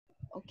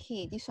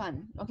Okay, this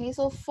one. Okay,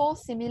 so 4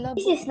 similar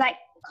This books. is like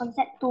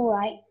concept 2,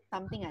 right?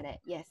 Something like that,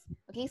 yes.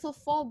 Okay, so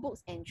 4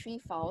 books and 3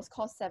 files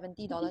cost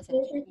 $70.50.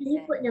 Can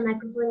you put the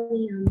microphone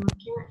in?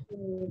 Cannot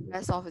hear.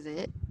 Press off, is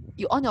it?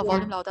 You on your Yeah.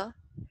 volume louder?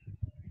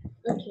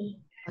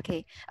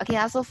 Okay.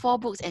 Okay, so 4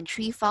 books and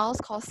 3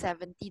 files cost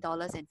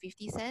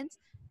 $70.50.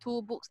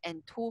 2 books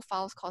and 2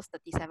 files cost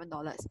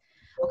 $37.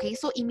 Okay,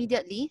 so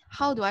immediately,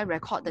 how do I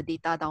record the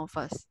data down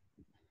first?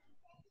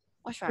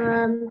 What should I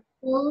write?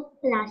 4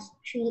 plus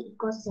 3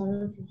 equals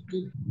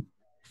 750.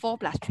 4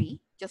 plus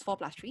 3? Just 4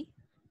 plus 3?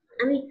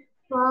 I mean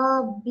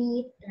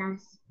 4b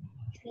plus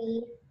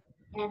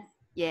 3f.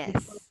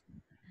 Yes.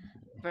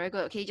 Very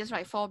good. Okay, just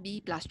write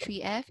 4b plus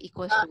 3f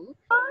equals to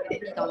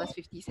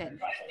 $70.50.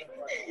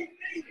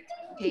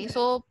 Okay,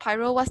 so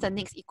Pyro, what's the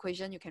next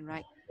equation you can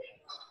write?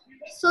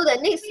 So the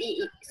next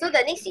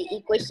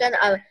equation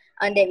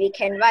that we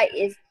can write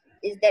is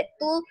that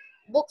 2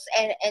 books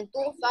and 2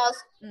 files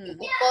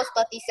equals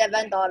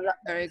 $37.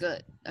 Very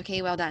good.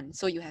 Okay, well done.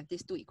 So you have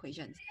these 2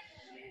 equations.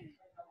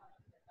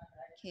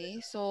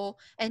 Okay, so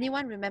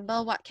anyone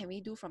remember what can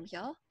we do from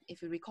here?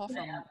 If you recall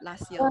from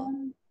last year.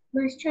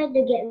 Must try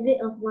to get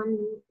rid of one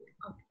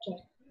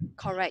object.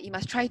 Correct. You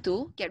must try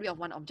to get rid of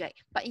one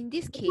object. But in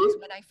this case,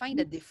 when I find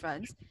the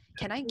difference,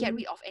 can I get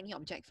rid of any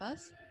object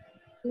first?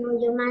 No,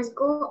 you must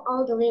go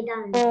all the way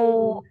down.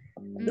 Oh,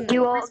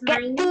 you will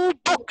get 2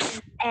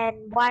 books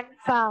and 1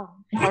 file.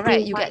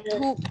 Correct. You get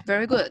 2.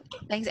 Very good.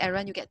 Thanks,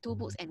 Aaron. You get 2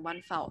 books and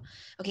 1 file.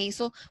 Okay,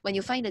 so when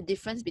you find the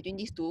difference between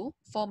these two,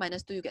 4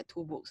 minus 2, you get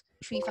 2 books.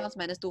 3 files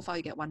minus 2 files,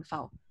 you get 1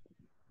 file.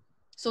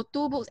 So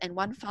 2 books and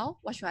 1 file,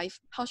 how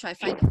should I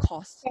find the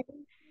cost?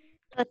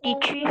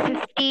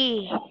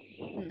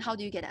 33.50. How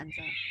do you get the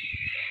answer?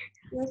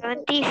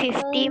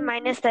 70.50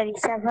 minus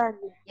 37.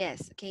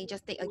 Yes, okay,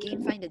 just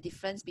find the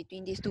difference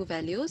between these 2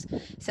 values,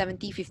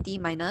 70.50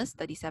 minus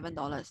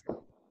 $37.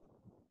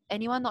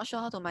 Anyone not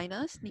sure how to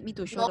minus? Need me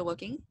to show the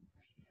working?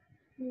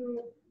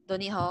 Don't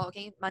need her,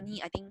 okay?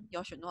 Money, I think you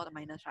all should know how to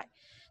minus, right?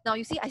 Now,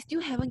 you see, I still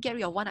haven't get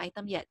rid of one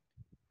item yet.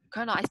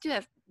 Correct or not? I still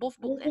have both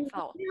book and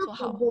file. So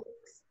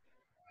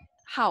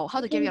how? How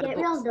to get rid of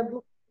the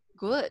books?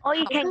 Good. Or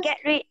you can get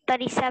rid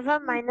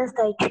 37 minus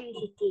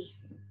 33.50.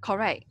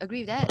 Correct. Agree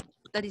with that?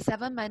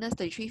 37 minus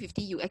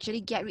 33.50, you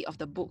actually get rid of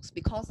the books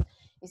because,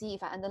 you see,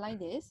 if I underline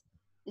this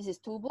is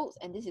 2 books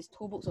and this is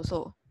 2 books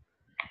also.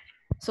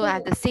 So I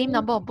have the same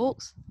number of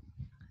books.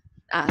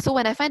 So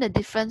when I find the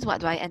difference,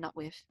 what do I end up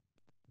with?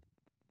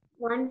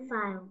 1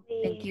 file.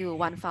 Thank you.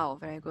 1 file.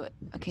 Very good.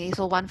 Okay,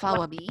 so 1 file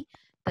will be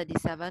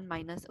 37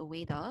 minus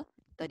away the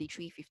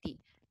 33.50.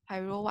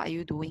 Pyro, what are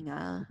you doing?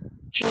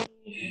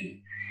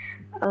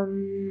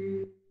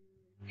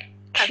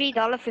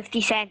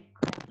 $3.50.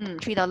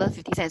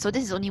 $3.50. So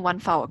this is only 1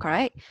 file,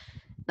 correct?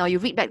 Now you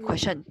read back the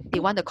question. They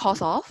want the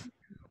cost of?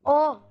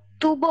 Oh,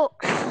 2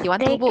 books. They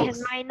want 2 books.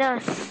 Can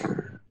minus.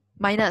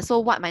 Minus. So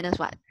what minus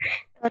what?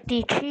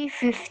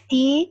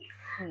 33.50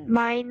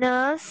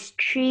 minus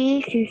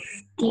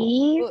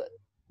 3.50,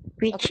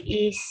 which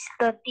is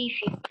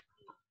 30.50.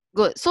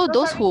 Good. So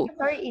those who...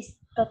 Sorry, is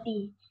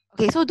 30.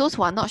 Okay, so those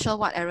who are not sure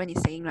what Aaron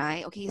is saying,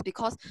 right? Okay, it's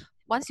because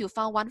once you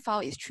found 1 file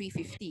is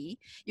 3.50,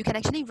 you can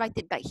actually write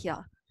it back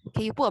here.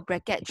 Okay, you put a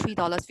bracket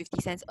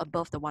 $3.50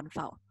 above the 1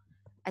 file.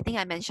 I think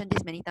I mentioned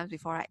this many times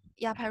before, right?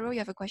 Yeah, Pyro, you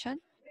have a question?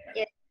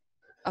 Yes.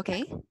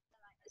 Okay. So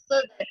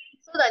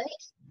the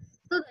next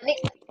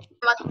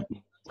must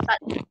start.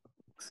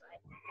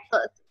 So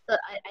I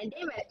think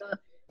we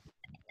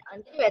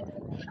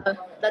have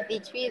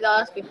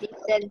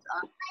 $33.50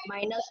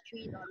 minus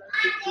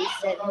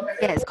 $3.50.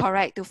 Yes,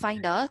 correct. To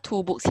find the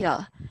 2 books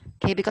here.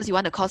 Okay, because you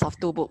want the cost of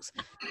 2 books.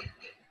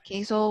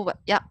 Okay, so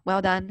yeah,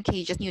 well done. Okay,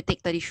 you just need to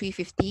take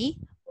 33.50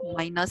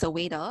 minus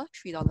away the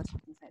 $3.50.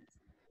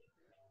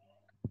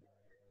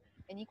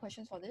 Any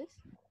questions for this?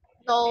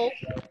 No.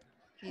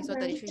 Okay, so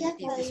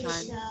 33.50 is this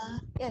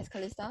one. Yes,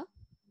 Kalista?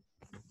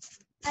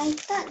 I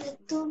thought the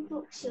 2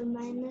 books you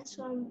minus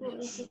 1 book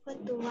is equal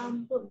to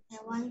 1 book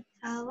and 1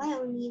 file. Why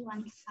only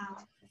 1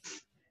 file?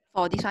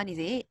 For this one, is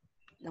it?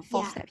 The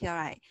 4th step here,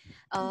 right?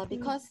 Mm-hmm.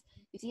 Because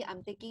you see,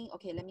 I'm taking,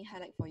 okay, let me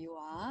highlight for you.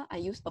 I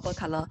use purple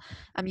color.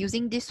 I'm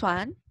using this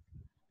one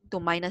to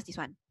minus this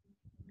one.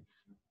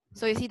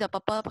 So you see the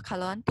purple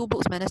color one, 2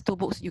 books minus 2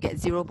 books, you get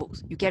 0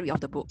 books. You get rid of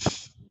the book.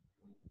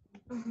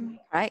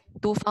 Right?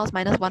 2 files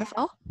minus 1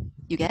 file,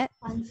 you get?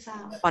 1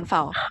 file. 1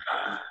 file.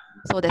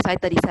 So that's why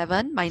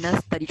 37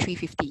 minus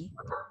 33.50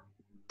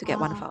 to get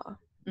 1 file.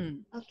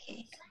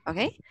 Okay.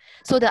 Okay?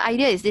 So the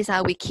idea is this,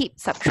 we keep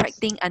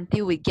subtracting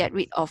until we get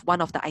rid of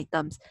one of the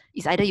items.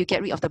 It's either you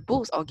get rid of the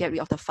books or get rid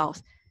of the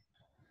files.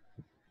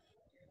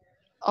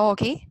 Oh,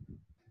 okay?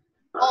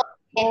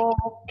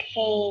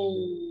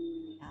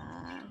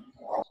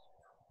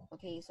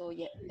 Okay, so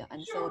yeah, the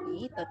answer will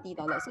be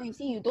 $30. So you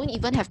see, you don't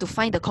even have to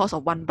find the cost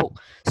of 1 book.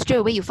 Straight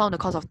away, you found the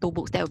cost of 2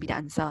 books. That will be the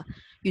answer.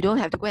 You don't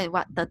have to go and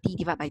 30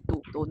 divided by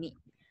 2. Don't need.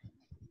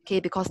 Okay,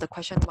 because the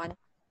question 1,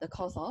 the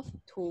cost of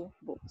 2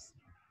 books.